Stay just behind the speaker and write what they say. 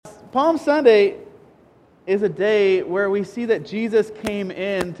Palm Sunday is a day where we see that Jesus came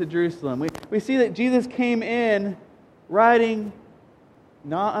in to Jerusalem. We see that Jesus came in riding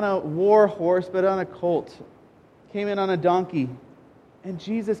not on a war horse, but on a colt. Came in on a donkey. And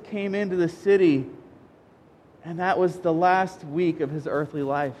Jesus came into the city, and that was the last week of his earthly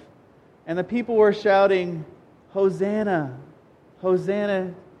life. And the people were shouting, Hosanna,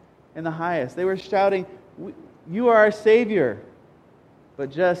 Hosanna in the highest. They were shouting, you are our Savior. But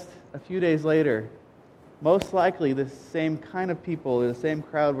just a few days later, most likely the same kind of people, the same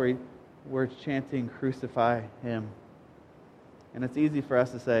crowd were chanting, crucify him. And it's easy for us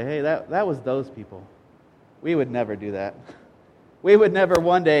to say, hey, that was those people. We would never do that. We would never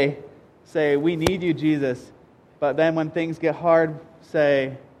one day say, we need you, Jesus. But then when things get hard,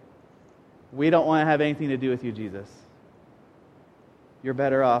 say, we don't want to have anything to do with you, Jesus. You're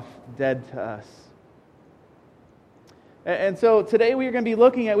better off dead to us. And so today we've been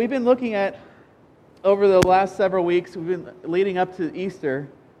looking at, over the last several weeks, we've been leading up to Easter,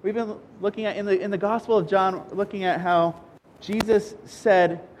 we've been looking at, in the Gospel of John, looking at how Jesus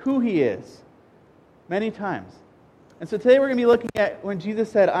said who he is many times. And so today we're going to be looking at when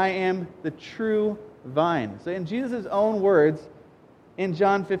Jesus said, I am the true vine. So in Jesus' own words, in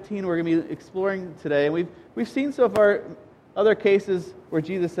John 15, we're going to be exploring today. And we've seen so far other cases where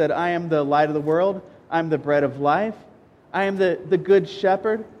Jesus said, I am the light of the world, I'm the bread of life, I am the good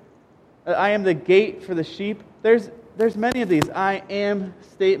shepherd, I am the gate for the sheep. There's many of these I am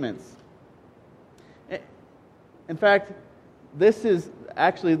statements. In fact, this is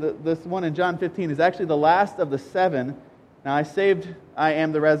actually, this one in John 15 is actually the last of the 7. Now I saved I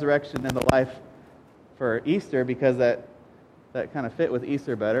am the resurrection and the life for Easter because that kind of fit with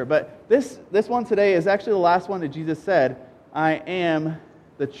Easter better. But this one today is actually the last one that Jesus said, I am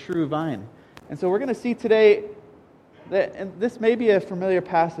the true vine. And so we're going to see today that, and this may be a familiar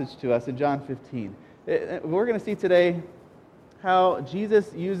passage to us in John 15. We're going to see today how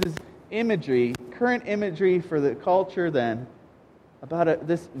Jesus uses imagery, current imagery for the culture then, about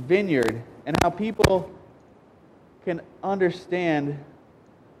this vineyard and how people can understand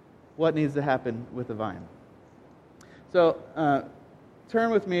what needs to happen with the vine. So turn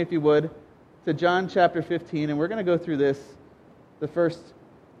with me, if you would, to John chapter 15, and we're going to go through the first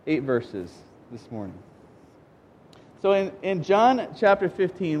 8 verses this morning. So in John chapter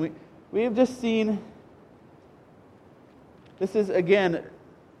 15, we have just seen, this is again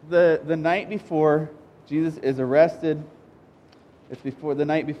the night before Jesus is arrested. It's before the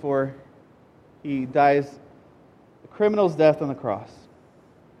night before he dies a criminal's death on the cross.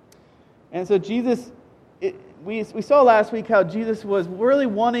 And so Jesus, we saw last week how Jesus was really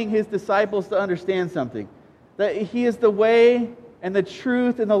wanting his disciples to understand something. That he is the way and the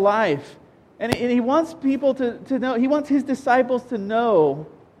truth and the life. And he wants people to know, he wants his disciples to know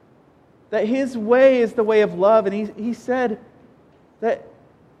that his way is the way of love. And he said that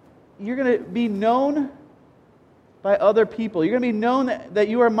you're going to be known by other people. You're going to be known that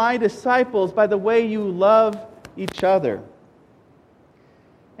you are my disciples by the way you love each other.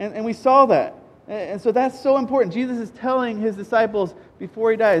 And we saw that. And so that's so important. Jesus is telling his disciples before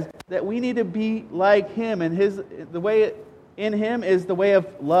he dies that we need to be like him, and the way in him is the way of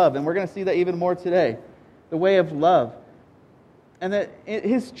love. And we're going to see that even more today. The way of love. And that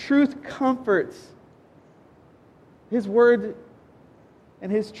his truth comforts. His word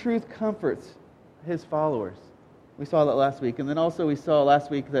and his truth comforts his followers. We saw that last week. And then also we saw last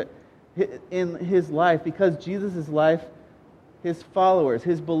week that in his life, because Jesus' life, his followers,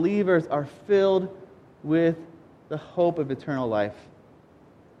 his believers are filled with the hope of eternal life.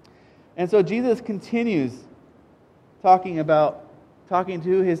 And so Jesus continues talking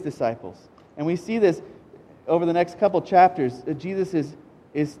to his disciples. And we see this over the next couple chapters. Jesus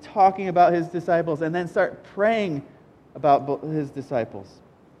is talking about his disciples and then start praying about his disciples.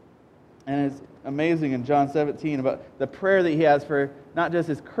 And it's amazing in John 17 about the prayer that he has for not just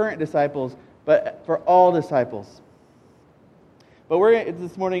his current disciples, but for all disciples. But we're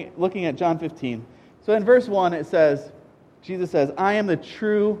this morning looking at John 15. So in verse 1 Jesus says, I am the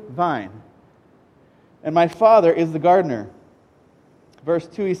true vine, and my Father is the gardener. Verse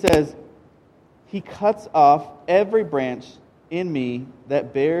 2 he says, he cuts off every branch in me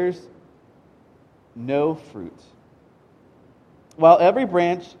that bears no fruit, while every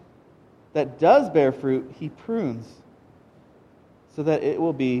branch that does bear fruit, he prunes, so that it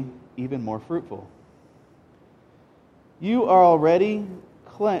will be even more fruitful. You are already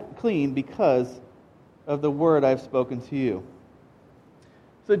clean because of the word I've spoken to you.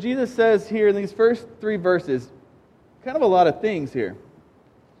 So Jesus says here in these first 3 verses, kind of a lot of things here.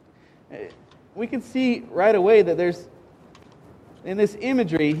 We can see right away that there's in this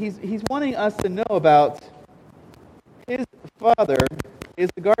imagery, he's wanting us to know about his Father is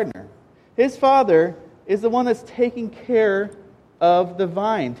the gardener. His Father is the one that's taking care of the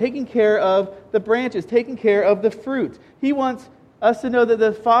vine, taking care of the branches, taking care of the fruit. He wants us to know that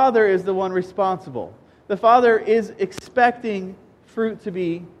the Father is the one responsible. The Father is expecting fruit to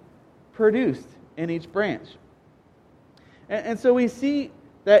be produced in each branch. And so we see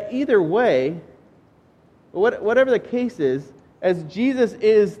that either way, whatever the case is, as Jesus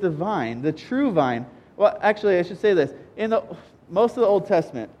is the vine, the true vine. Well, actually, I should say this. In most of the Old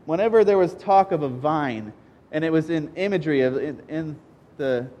Testament, whenever there was talk of a vine, and it was in imagery in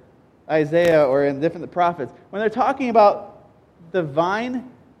the Isaiah or in different prophets, when they're talking about the vine,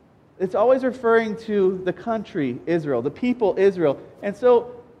 it's always referring to the country Israel, the people Israel. And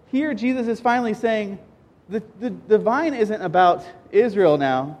so here Jesus is finally saying, the vine isn't about Israel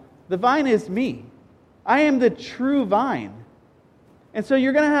now. The vine is me. I am the true vine. And so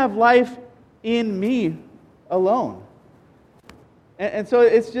you're going to have life in me alone. And so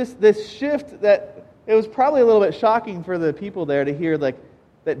it's just this shift that it was probably a little bit shocking for the people there to hear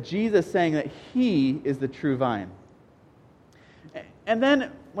that Jesus saying that He is the true vine. And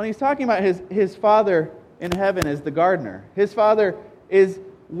then when he's talking about his Father in heaven as the gardener, his Father is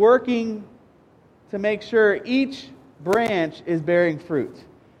working to make sure each branch is bearing fruit.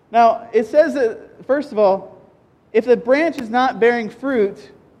 Now, it says that, first of all, if the branch is not bearing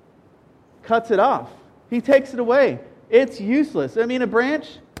fruit, cuts it off. He takes it away. It's useless. I mean, a branch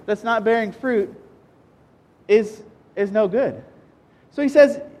that's not bearing fruit is no good. So he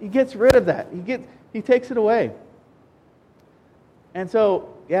says he gets rid of that. He takes it away. And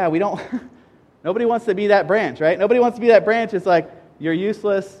so, yeah, nobody wants to be that branch, right? Nobody wants to be that branch. It's like, you're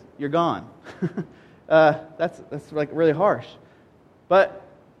useless, you're gone. That's like really harsh. But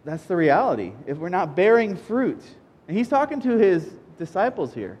that's the reality. If we're not bearing fruit, and he's talking to his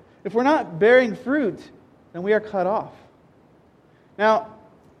disciples here, if we're not bearing fruit, then we are cut off. Now,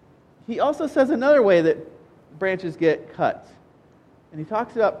 he also says another way that branches get cut. And he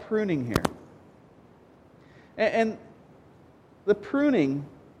talks about pruning here. And the pruning,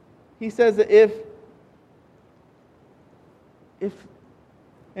 he says that if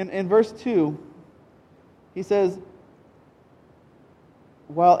in verse 2, he says,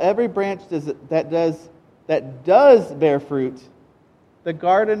 while every branch that does bear fruit, the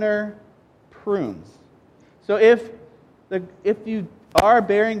gardener prunes. So if you are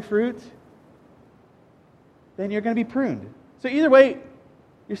bearing fruit, then you're going to be pruned. So either way,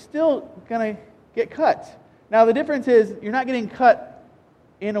 you're still going to get cut. Now the difference is you're not getting cut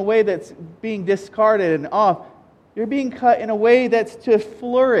in a way that's being discarded and off. You're being cut in a way that's to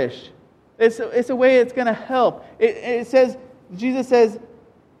flourish. It's a way that's going to help. It says, Jesus says,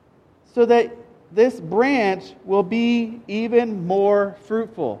 so that this branch will be even more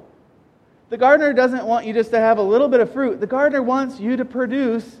fruitful. The gardener doesn't want you just to have a little bit of fruit. The gardener wants you to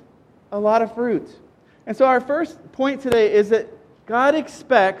produce a lot of fruit. And so our first point today is that God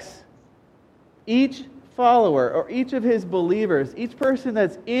expects each follower or each of His believers, each person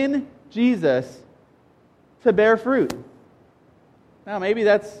that's in Jesus, to bear fruit. Now maybe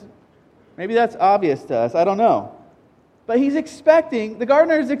that's obvious to us. I don't know. But the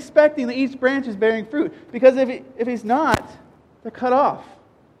gardener is expecting that each branch is bearing fruit. Because if he's not, they're cut off.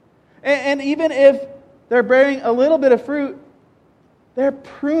 And even if they're bearing a little bit of fruit,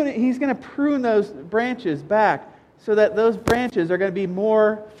 he's going to prune those branches back so that those branches are going to be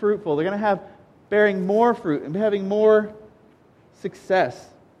more fruitful. They're going to have bearing more fruit and having more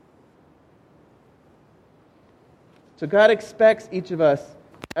success. So God expects each of us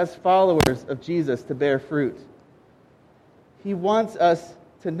as followers of Jesus to bear fruit. He wants us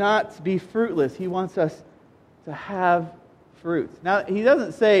to not be fruitless. He wants us to have fruit. Now, He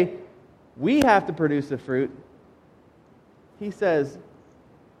doesn't say we have to produce the fruit. He says,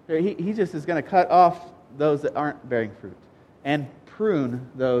 He just is going to cut off those that aren't bearing fruit and prune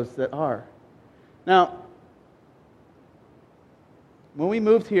those that are. Now, when we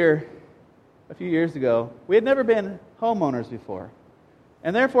moved here a few years ago, we had never been homeowners before.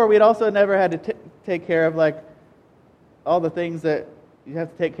 And therefore, we had also never had to take care of all the things that you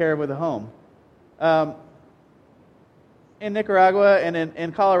have to take care of with a home. In Nicaragua and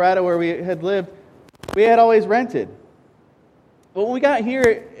in Colorado where we had lived, we had always rented. But when we got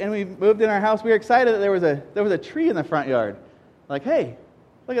here and we moved in our house, we were excited that there was a tree in the front yard. Like, hey,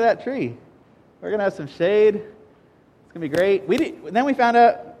 look at that tree. We're going to have some shade. It's going to be great. Then we found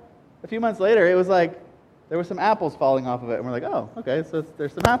out a few months later, it was like there were some apples falling off of it. And we're like, oh, okay, so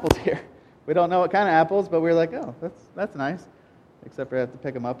there's some apples here. We don't know what kind of apples, but we were like, oh, that's nice. Except we have to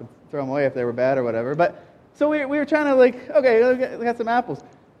pick them up and throw them away if they were bad or whatever. But So we were trying to okay, we got some apples.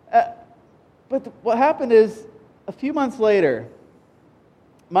 But what happened is, a few months later,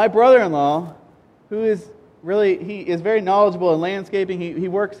 my brother-in-law, who is he is very knowledgeable in landscaping. He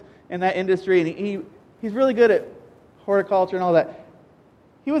works in that industry, and he's really good at horticulture and all that.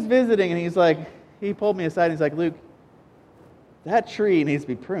 He was visiting, and he pulled me aside, and he's like, Luke, that tree needs to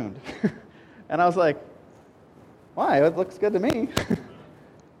be pruned. And I was like, why? It looks good to me.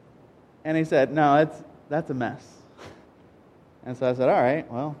 And he said, no, that's a mess. And so I said, all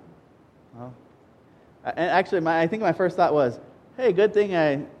right, well. And actually, I think my first thought was, hey, good thing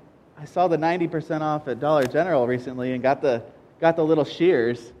I saw the 90% off at Dollar General recently and got the little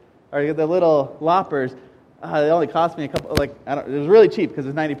shears, or the little loppers. They only cost me a couple, it was really cheap because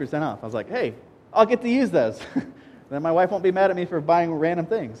it was 90% off. I was like, hey, I'll get to use those. Then my wife won't be mad at me for buying random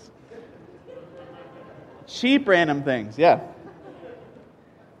things. Cheap random things, yeah.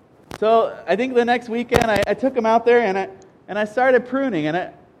 So I think the next weekend I took him out there and I started pruning,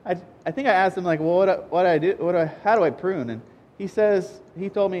 and I think I asked him, well, what do I do? How do I prune? And he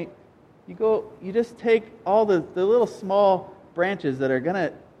told me, you just take all the little small branches that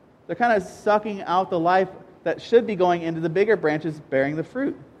they're kind of sucking out the life that should be going into the bigger branches bearing the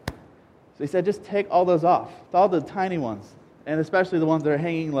fruit. So he said, just take all those off, all the tiny ones, and especially the ones that are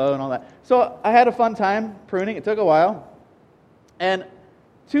hanging low and all that. So I had a fun time pruning. It took a while. And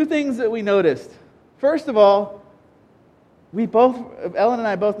two things that we noticed. First of all, Ellen and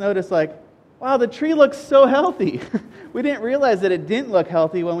I both noticed, wow, the tree looks so healthy. We didn't realize that it didn't look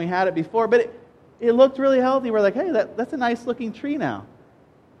healthy when we had it before, but it looked really healthy. We're like, hey, that's a nice looking tree now.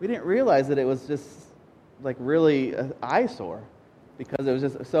 We didn't realize that it was just really an eyesore because it was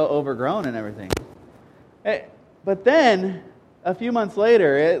just so overgrown and everything. But then, a few months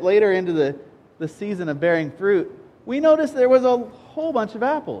later into the season of bearing fruit, we noticed there was a whole bunch of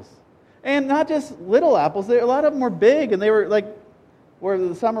apples. And not just little apples, a lot of them were big, and they were where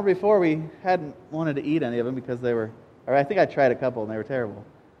the summer before we hadn't wanted to eat any of them because I think I tried a couple and they were terrible.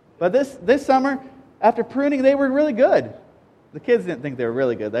 But this summer, after pruning, they were really good. The kids didn't think they were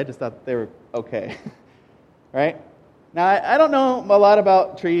really good. They just thought they were okay. Right? Now, I don't know a lot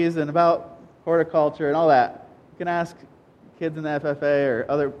about trees and about horticulture and all that. You can ask kids in the FFA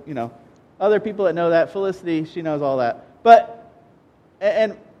or other people that know that. Felicity, she knows all that. But,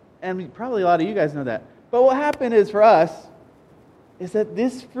 and probably a lot of you guys know that. But what happened is, for us, is that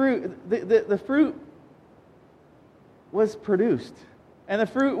this fruit, the fruit was produced. And the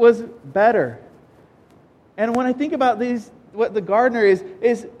fruit was better. And when I think about what the gardener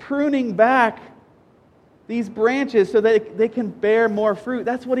is pruning back these branches so that they can bear more fruit.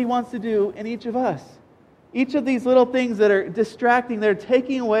 That's what he wants to do in each of us. Each of these little things that are distracting, they're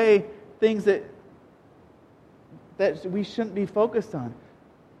taking away things that we shouldn't be focused on.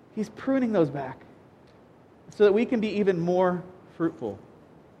 He's pruning those back so that we can be even more fruitful.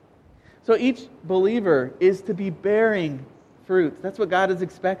 So each believer is to be bearing fruit. That's what God is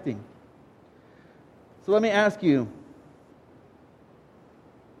expecting. So let me ask you,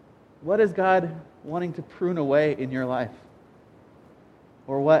 what is God wanting to prune away in your life?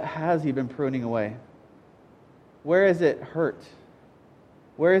 Or what has He been pruning away? Where has it hurt?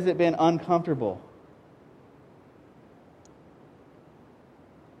 Where has it been uncomfortable?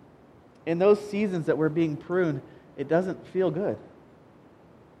 In those seasons that we're being pruned, it doesn't feel good.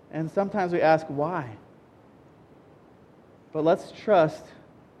 And sometimes we ask why. But let's trust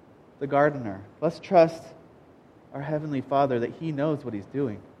the gardener. Let's trust our Heavenly Father that He knows what He's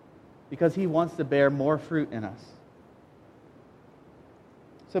doing, because He wants to bear more fruit in us.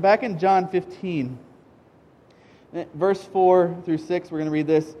 So back in John 15, verse 4 through 6, we're going to read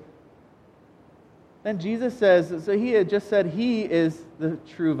this. Then Jesus says, so He had just said He is the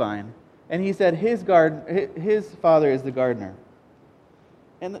true vine. And He said His Father is the gardener.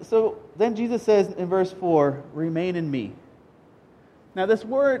 And so then Jesus says in verse 4, remain in me. Now this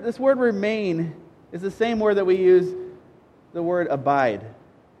word remain is the same word that we use the word abide.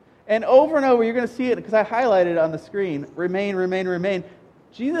 And over, you're going to see it because I highlighted it on the screen. Remain, remain, remain.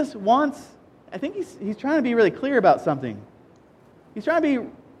 Jesus wants, I think he's trying to be really clear about something. He's trying to be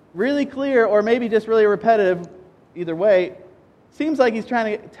really clear, or maybe just really repetitive. Either way, seems like He's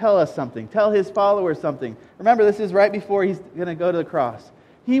trying to tell us something, tell His followers something. Remember, this is right before He's going to go to the cross.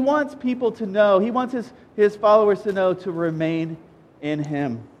 He wants people to know, He wants His followers to know to remain in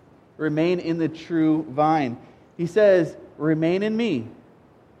Him. Remain in the true vine. He says, remain in me,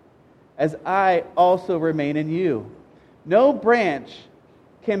 as I also remain in you. No branch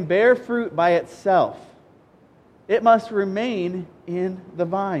can bear fruit by itself. It must remain in the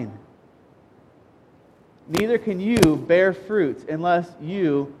vine. Neither can you bear fruit unless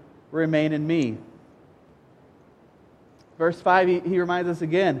you remain in me. Verse 5, he reminds us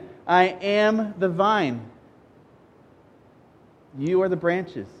again, I am the vine. You are the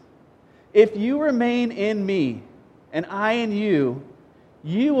branches. If you remain in me, and I in you,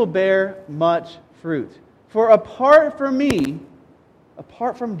 you will bear much fruit. For apart from me,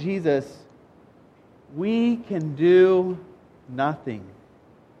 apart from Jesus, we can do nothing.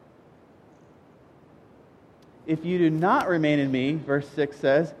 If you do not remain in me, verse 6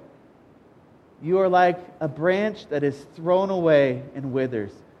 says, you are like a branch that is thrown away and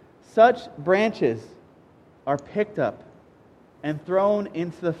withers. Such branches are picked up and thrown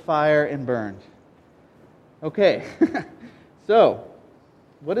into the fire and burned. Okay, so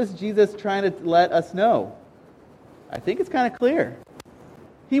what is Jesus trying to let us know? I think it's kind of clear.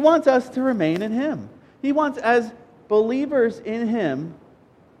 He wants us to remain in Him. He wants, as believers in Him,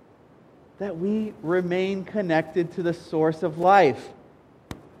 that we remain connected to the source of life,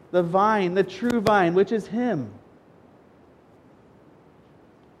 the vine, the true vine, which is Him.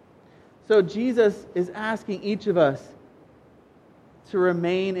 So Jesus is asking each of us to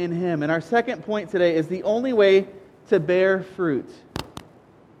remain in Him. And our second point today is the only way to bear fruit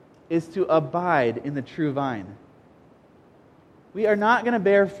is to abide in the true vine. We are not going to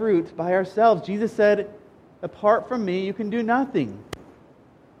bear fruit by ourselves. Jesus said, apart from me, you can do nothing.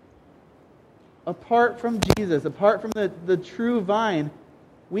 Apart from Jesus, apart from the true vine,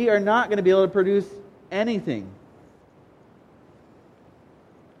 we are not going to be able to produce anything.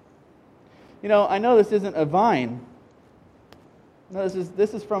 You know, I know this isn't a vine. No,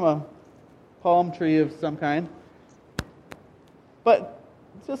 this is from a palm tree of some kind. But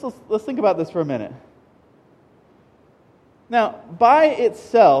just let's think about this for a minute. Now, by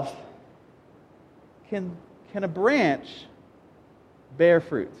itself, can a branch bear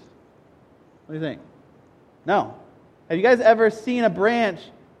fruit? What do you think? No. Have you guys ever seen a branch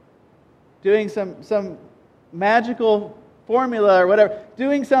doing some magical formula or whatever,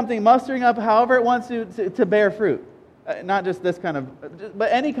 doing something, mustering up however it wants to bear fruit? Not just this kind of,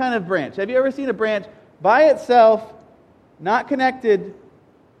 but any kind of branch. Have you ever seen a branch by itself, not connected,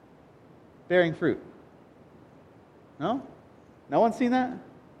 bearing fruit? No? No one's seen that?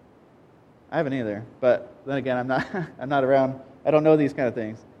 I haven't either. But then again, I'm not around. I don't know these kind of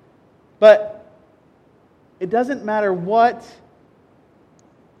things. But it doesn't matter what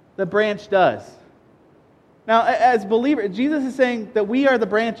the branch does. Now, as believers, Jesus is saying that we are the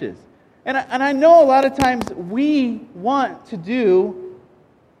branches. And I know a lot of times we want to do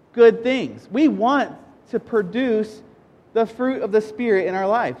good things. We want to produce the fruit of the Spirit in our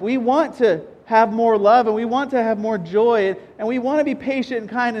life. We want to have more love, and we want to have more joy, and we want to be patient and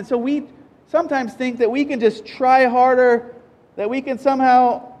kind. And so we sometimes think that we can just try harder, that we can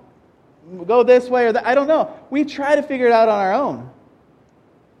somehow go this way or that. I don't know. We try to figure it out on our own.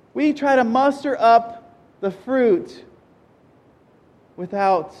 We try to muster up the fruit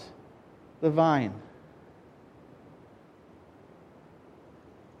without the vine.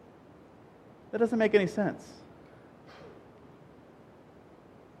 That doesn't make any sense.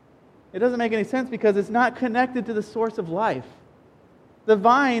 It doesn't make any sense because it's not connected to the source of life. The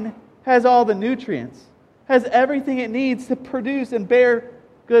vine has all the nutrients, has everything it needs to produce and bear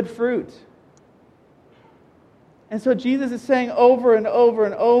good fruit. And so Jesus is saying over and over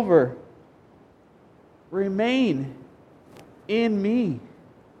and over, remain in me.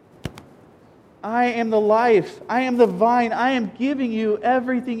 I am the life. I am the vine. I am giving you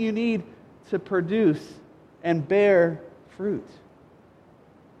everything you need to produce and bear fruit.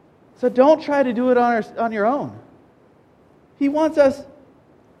 So don't try to do it on your own. He wants us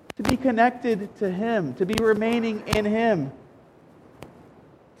to be connected to Him, to be remaining in Him,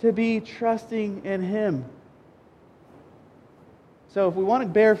 to be trusting in Him. So if we want to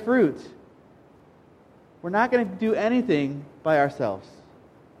bear fruit, we're not going to do anything by ourselves.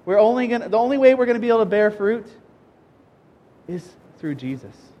 The only way we're going to be able to bear fruit is through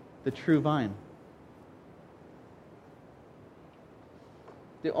Jesus, the true vine.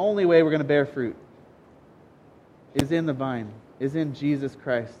 The only way we're going to bear fruit is in the vine, is in Jesus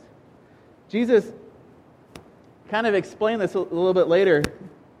Christ. Jesus kind of explained this a little bit later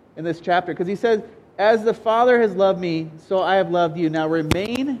in this chapter, because He says, as the Father has loved me, so I have loved you. Now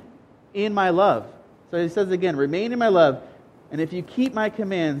remain in my love. So He says again, remain in my love. And if you keep my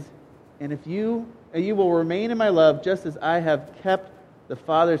commands, and if you will remain in my love, just as I have kept the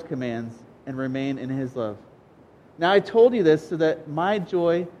Father's commands and remain in His love. Now I told you this so that my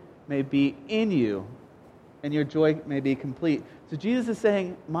joy may be in you, and your joy may be complete. So Jesus is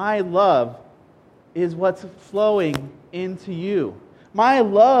saying, my love is what's flowing into you. My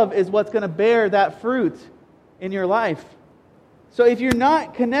love is what's going to bear that fruit in your life. So if you're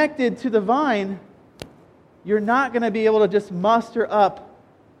not connected to the vine, you're not going to be able to just muster up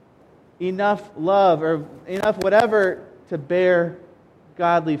enough love or enough whatever to bear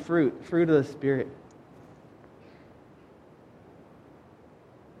godly fruit of the Spirit.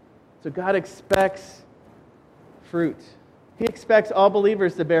 So God expects fruit. He expects all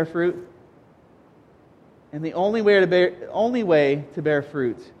believers to bear fruit. And the only way to bear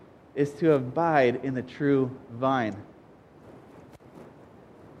fruit is to abide in the true vine.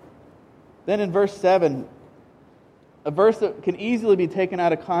 Then in verse 7, a verse that can easily be taken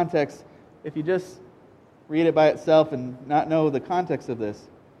out of context if you just read it by itself and not know the context of this.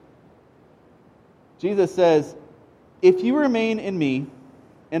 Jesus says, "If you remain in me,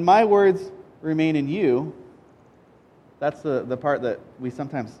 and my words remain in you," that's the part that we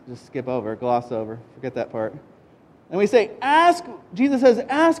sometimes just skip over, gloss over, forget that part. And we say, Jesus says,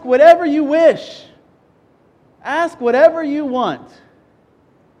 ask whatever you wish. Ask whatever you want.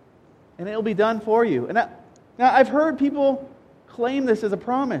 And it will be done for you. And now I've heard people claim this as a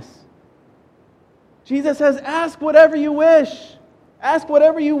promise. Jesus says, ask whatever you wish. Ask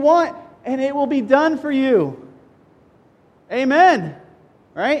whatever you want, and it will be done for you. Amen.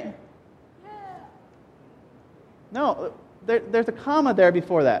 Right? No, there's a comma there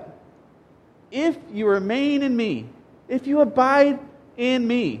before that. If you remain in me, if you abide in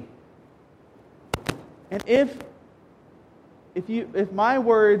me, and if my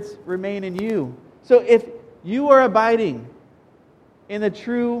words remain in you. So if you are abiding in the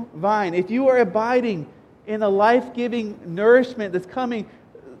true vine, if you are abiding in the life-giving nourishment that's coming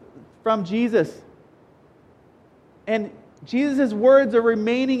from Jesus, and Jesus' words are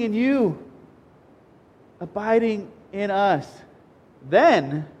remaining in you, abiding in us,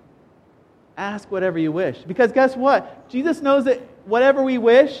 then ask whatever you wish. Because guess what? Jesus knows that whatever we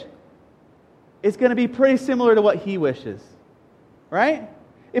wish is going to be pretty similar to what He wishes. Right?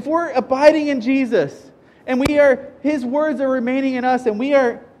 If we're abiding in Jesus, and His words are remaining in us, and we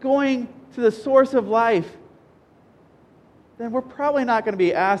are going to the source of life, then we're probably not going to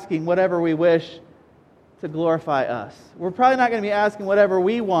be asking whatever we wish to glorify us. We're probably not going to be asking whatever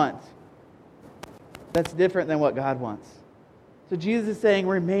we want that's different than what God wants. So Jesus is saying,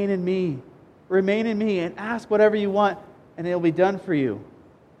 remain in me, and ask whatever you want, and it will be done for you.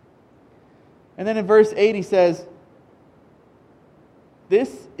 And then in verse 8 he says,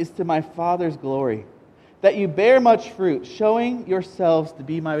 "This is to my Father's glory, that you bear much fruit, showing yourselves to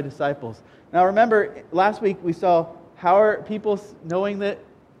be my disciples." Now remember, last week we saw how are people knowing that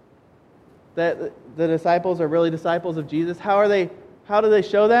the disciples are really disciples of Jesus? How do they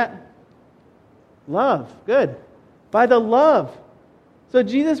show that? Love. Good. By the love. So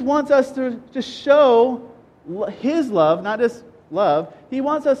Jesus wants us to show His love, not just love. He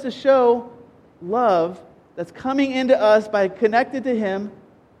wants us to show love that's coming into us by connected to Him.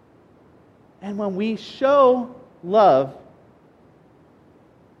 And when we show love,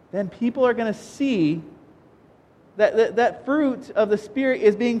 then people are going to see that fruit of the Spirit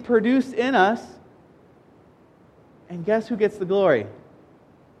is being produced in us. And guess who gets the glory?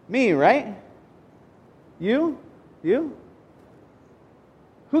 Me, right? You?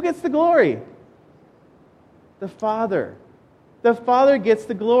 Who gets the glory? The Father. The Father gets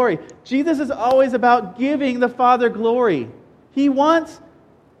the glory. Jesus is always about giving the Father glory. He wants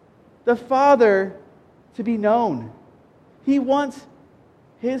the Father to be known. He wants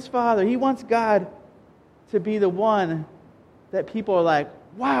His Father. He wants God to be the one that people are like,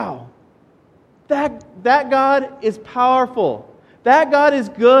 wow, that God is powerful. That God is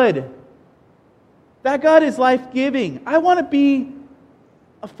good. That God is life-giving. I want to be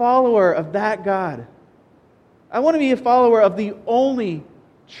a follower of that God. I want to be a follower of the only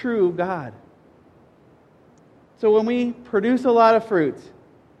true God. So when we produce a lot of fruit,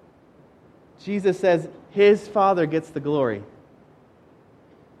 Jesus says His Father gets the glory.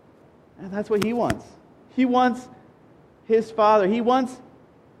 And that's what He wants. He wants His Father. He wants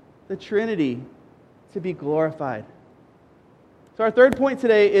the Trinity to be glorified. So our third point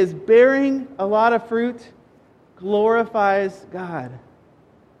today is bearing a lot of fruit glorifies God.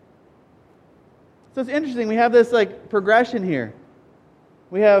 So it's interesting. We have this progression here.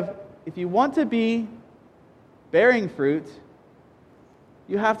 We have, if you want to be bearing fruit,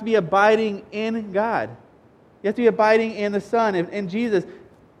 you have to be abiding in God. You have to be abiding in the Son, in Jesus.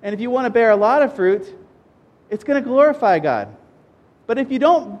 And if you want to bear a lot of fruit, it's going to glorify God. But if you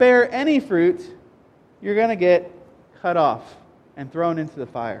don't bear any fruit, you're going to get cut off and thrown into the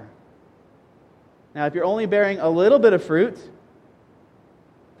fire. Now, if you're only bearing a little bit of fruit,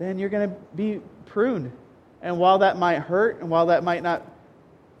 then you're going to be pruned. And while that might hurt, and while that might not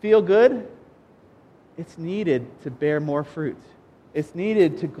feel good, it's needed to bear more fruit. It's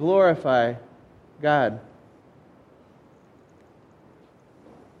needed to glorify God.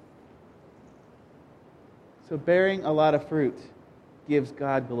 So bearing a lot of fruit gives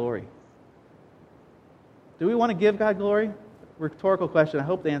God glory. Do we want to give God glory? Rhetorical question. I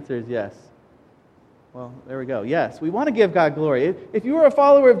hope the answer is yes. Well, there we go. Yes, we want to give God glory. If you are a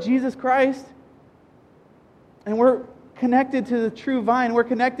follower of Jesus Christ, and we're connected to the true vine, we're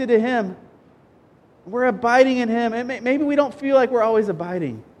connected to Him, we're abiding in Him, and maybe we don't feel like we're always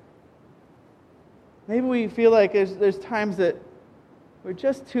abiding. Maybe we feel like there's times that we're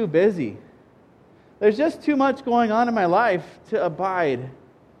just too busy. There's just too much going on in my life to abide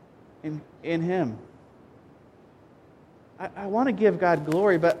in Him. I want to give God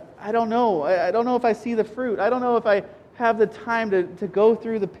glory, but I don't know. I don't know if I see the fruit. I don't know if I have the time to go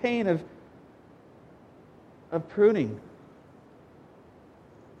through the pain of pruning.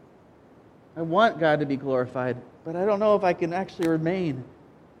 I want God to be glorified, but I don't know if I can actually remain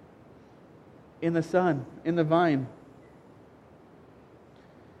in the sun, in the vine.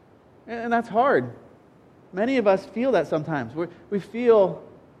 And that's hard. Many of us feel that sometimes. We feel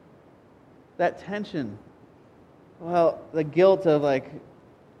that tension. Well, the guilt of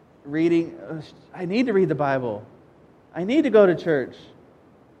reading, I need to read the Bible. I need to go to church.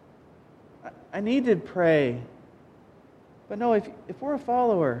 I need to pray. But no, if we're a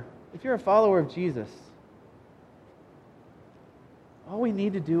follower, if you're a follower of Jesus, all we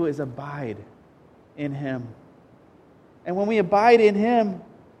need to do is abide in Him. And when we abide in Him,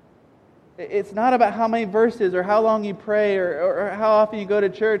 it's not about how many verses or how long you pray or how often you go to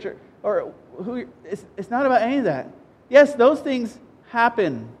church or who. It's not about any of that. Yes, those things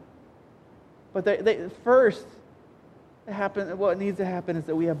happen, but they first happen. What needs to happen is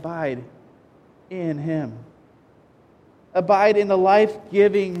that we abide in Him. Abide in the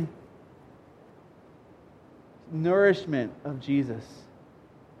life-giving nourishment of Jesus.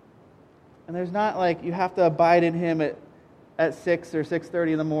 And there's not like you have to abide in Him at 6 or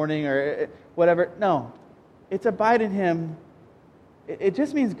 6:30 in the morning or whatever. No. It's abide in Him. It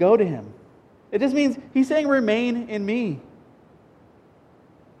just means go to Him. It just means He's saying remain in me.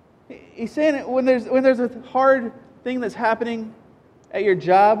 He's saying when there's a hard thing that's happening at your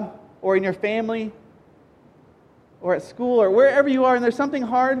job or in your family or at school or wherever you are and there's something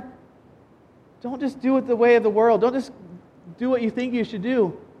hard, don't just do it the way of the world. Don't just do what you think you should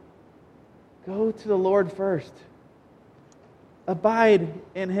do. Go to the Lord first. Abide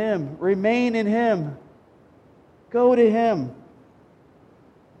in Him. Remain in Him. Go to Him.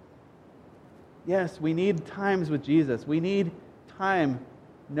 Yes, we need times with Jesus. We need time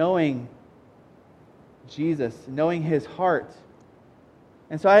knowing Jesus, knowing His heart.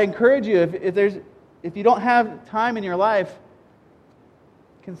 And so I encourage you, if you don't have time in your life,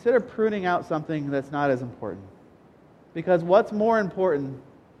 consider pruning out something that's not as important. Because what's more important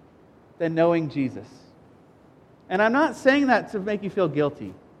than knowing Jesus? And I'm not saying that to make you feel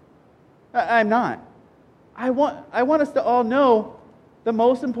guilty. I'm not. I want us to all know the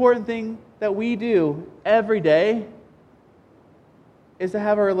most important thing that we do every day is to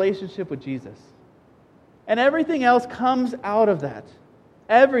have a relationship with Jesus. And everything else comes out of that.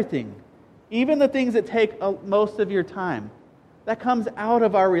 Everything. Even the things that take most of your time. That comes out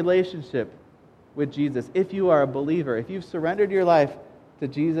of our relationship with Jesus. If you are a believer, if you've surrendered your life to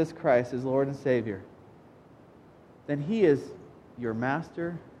Jesus Christ as Lord and Savior, then He is your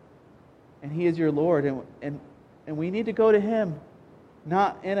master and He is your Lord. And we need to go to Him,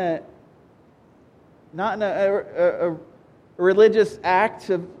 not in a religious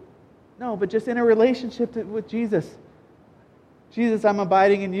act of, no, but just in a relationship with Jesus. Jesus, I'm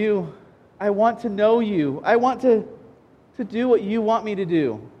abiding in You. I want to know You. I want to do what You want me to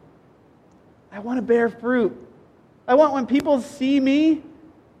do. I want to bear fruit. I want when people see me,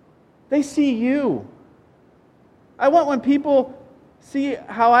 they see You. I want when people see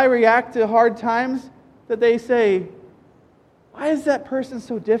how I react to hard times, that they say, why is that person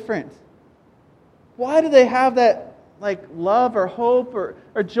so different? Why do they have that love or hope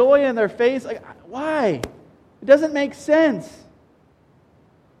or joy in their face? Why? It doesn't make sense.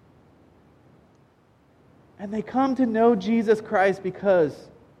 And they come to know Jesus Christ because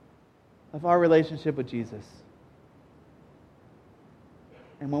of our relationship with Jesus.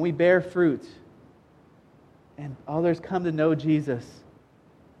 And when we bear fruit and others come to know Jesus,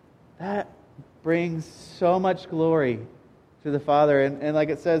 that brings so much glory to the Father. And like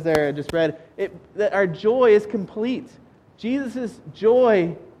it says there, I just read, that our joy is complete. Jesus'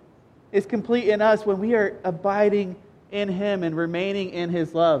 joy is complete in us when we are abiding in Him and remaining in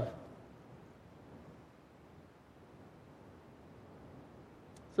His love.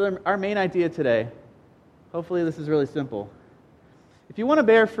 So our main idea today, hopefully this is really simple. If you want to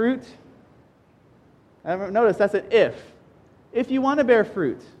bear fruit, notice that's an if. If you want to bear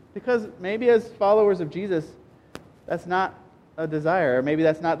fruit, because maybe as followers of Jesus, that's not a desire, or maybe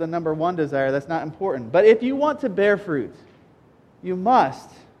that's not the number one desire, that's not important. But if you want to bear fruit, you must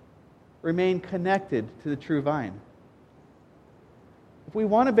remain connected to the true vine. If we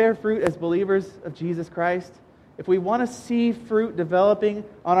want to bear fruit as believers of Jesus Christ, if we want to see fruit developing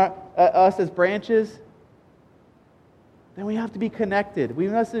on us as branches, then we have to be connected. We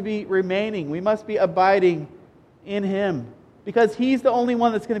must be remaining. We must be abiding in Him. Because He's the only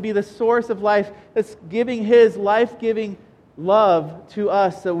one that's going to be the source of life, that's giving His life-giving love to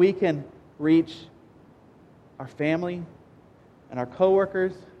us so we can reach our family and our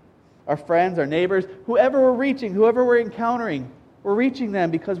coworkers, our friends, our neighbors, whoever we're reaching, whoever we're encountering. We're reaching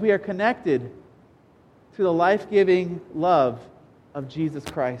them because we are connected to the life-giving love of Jesus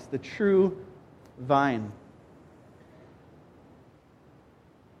Christ, the true vine.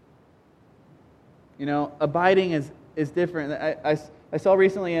 You know, abiding is different. I saw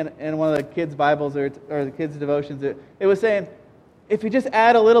recently in one of the kids' Bibles or the kids' devotions, it was saying, if you just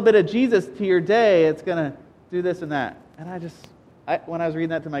add a little bit of Jesus to your day, it's going to do this and that. And when I was reading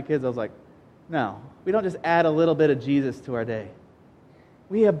that to my kids, I was like, no, we don't just add a little bit of Jesus to our day.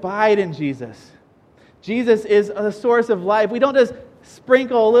 We abide in Jesus. Jesus is the source of life. We don't just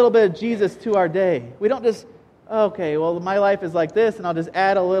sprinkle a little bit of Jesus to our day. We don't just, okay, well, my life is like this, and I'll just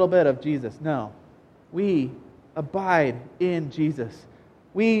add a little bit of Jesus. No. We abide in Jesus.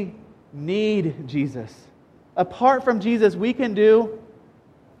 We need Jesus. Apart from Jesus, we can do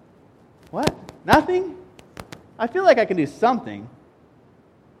what? Nothing? I feel like I can do something.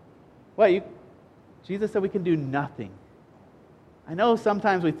 What? Jesus said we can do nothing. I know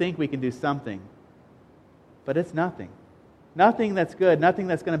sometimes we think we can do something, but it's nothing. Nothing that's good, nothing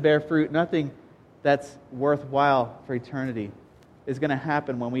that's going to bear fruit, nothing that's worthwhile for eternity is going to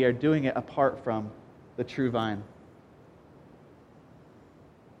happen when we are doing it apart from the true vine.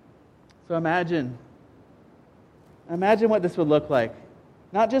 So imagine what this would look like.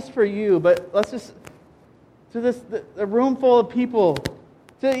 Not just for you, but let's just, to the room full of people,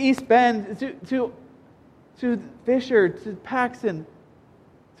 to East Bend, to Fisher, to Paxton,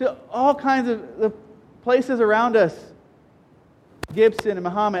 to all kinds of the places around us, Gibson and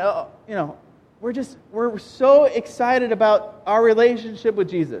Muhammad. We're so excited about our relationship with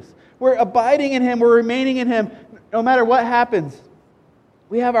Jesus. We're abiding in Him. We're remaining in Him no matter what happens.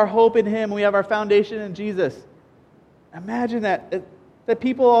 We have our hope in Him. We have our foundation in Jesus. Imagine that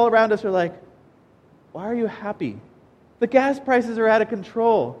people all around us are like, why are you happy? The gas prices are out of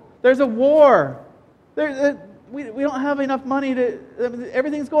control. There's a war. We don't have enough money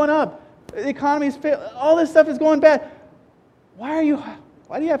everything's going up. The economy's failing. All this stuff is going bad. Why do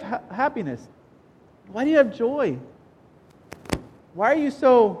you have happiness? Why do you have joy? Why are you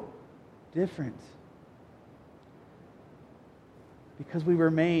so different? Because we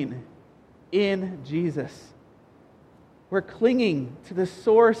remain in Jesus. We're clinging to the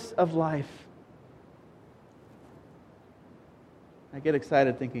source of life. I get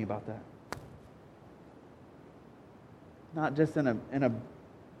excited thinking about that. Not just in a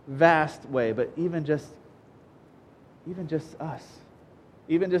vast way, but even just us.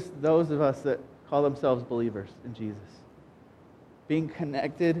 Even just those of us that call themselves believers in Jesus. Being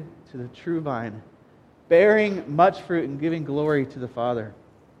connected to the true vine, bearing much fruit and giving glory to the Father.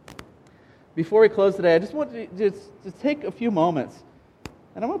 Before we close today, I just want to just take a few moments,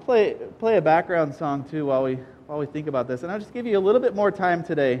 and I'm going to play a background song too while we think about this, and I'll just give you a little bit more time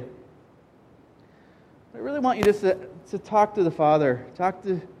today. I really want you just to talk to the Father, talk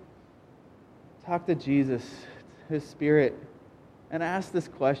to Jesus, His Spirit, and ask this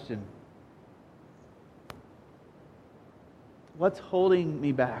question: what's holding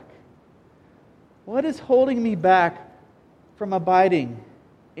me back? What is holding me back from abiding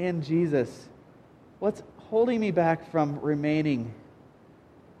in Jesus? What's holding me back from remaining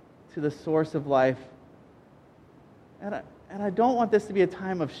to the source of life? And I don't want this to be a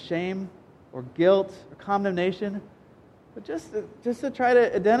time of shame or guilt or condemnation, but just to try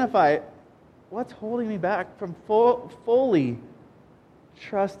to identify what's holding me back from fully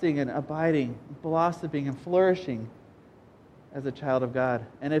trusting and abiding, blossoming and flourishing as a child of God.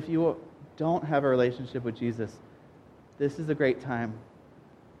 And if you don't have a relationship with Jesus, this is a great time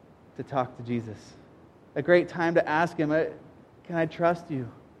to talk to Jesus. A great time to ask Him, can I trust you?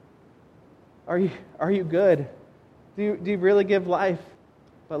 Are you good? Do you really give life?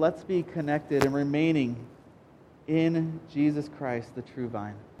 But let's be connected and remaining in Jesus Christ, the true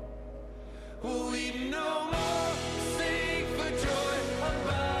vine. We no more sing for joy,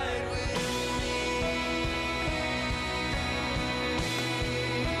 abide with me.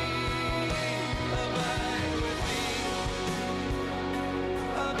 Abide with me.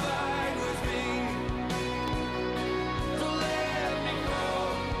 Abide with me.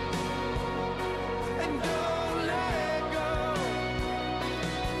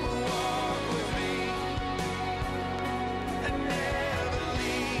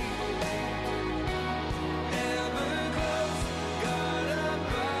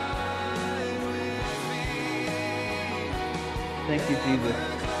 Thank you, Jesus,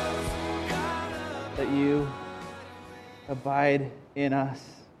 that you abide in us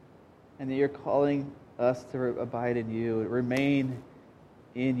and that you're calling us to abide in you, remain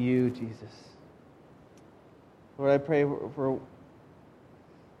in you, Jesus. Lord, I pray for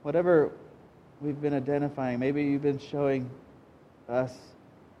whatever we've been identifying. Maybe you've been showing us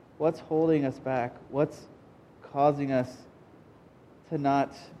what's holding us back, what's causing us to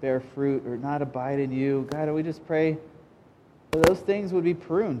not bear fruit or not abide in you. God, we just pray that those things would be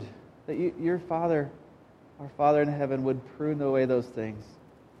pruned, that your Father, our Father in heaven, would prune away those things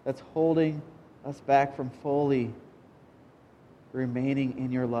that's holding us back from fully remaining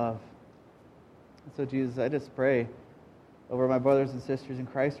in your love. And so, Jesus, I just pray over my brothers and sisters in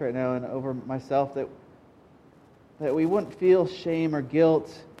Christ right now and over myself that we wouldn't feel shame or guilt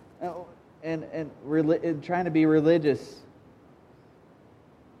and trying to be religious,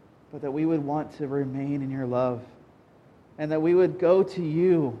 but that we would want to remain in your love and that we would go to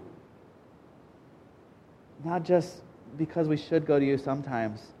you, not just because we should go to you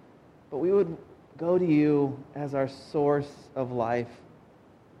sometimes, but we would go to you as our source of life.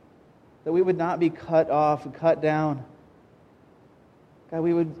 That we would not be cut off and cut down. God,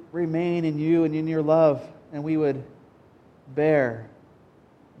 we would remain in you and in your love, and we would bear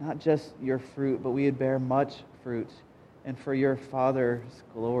not just your fruit, but we would bear much fruit. And for your Father's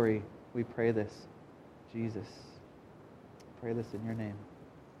glory, we pray this. Jesus, pray this in your name.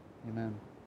 Amen.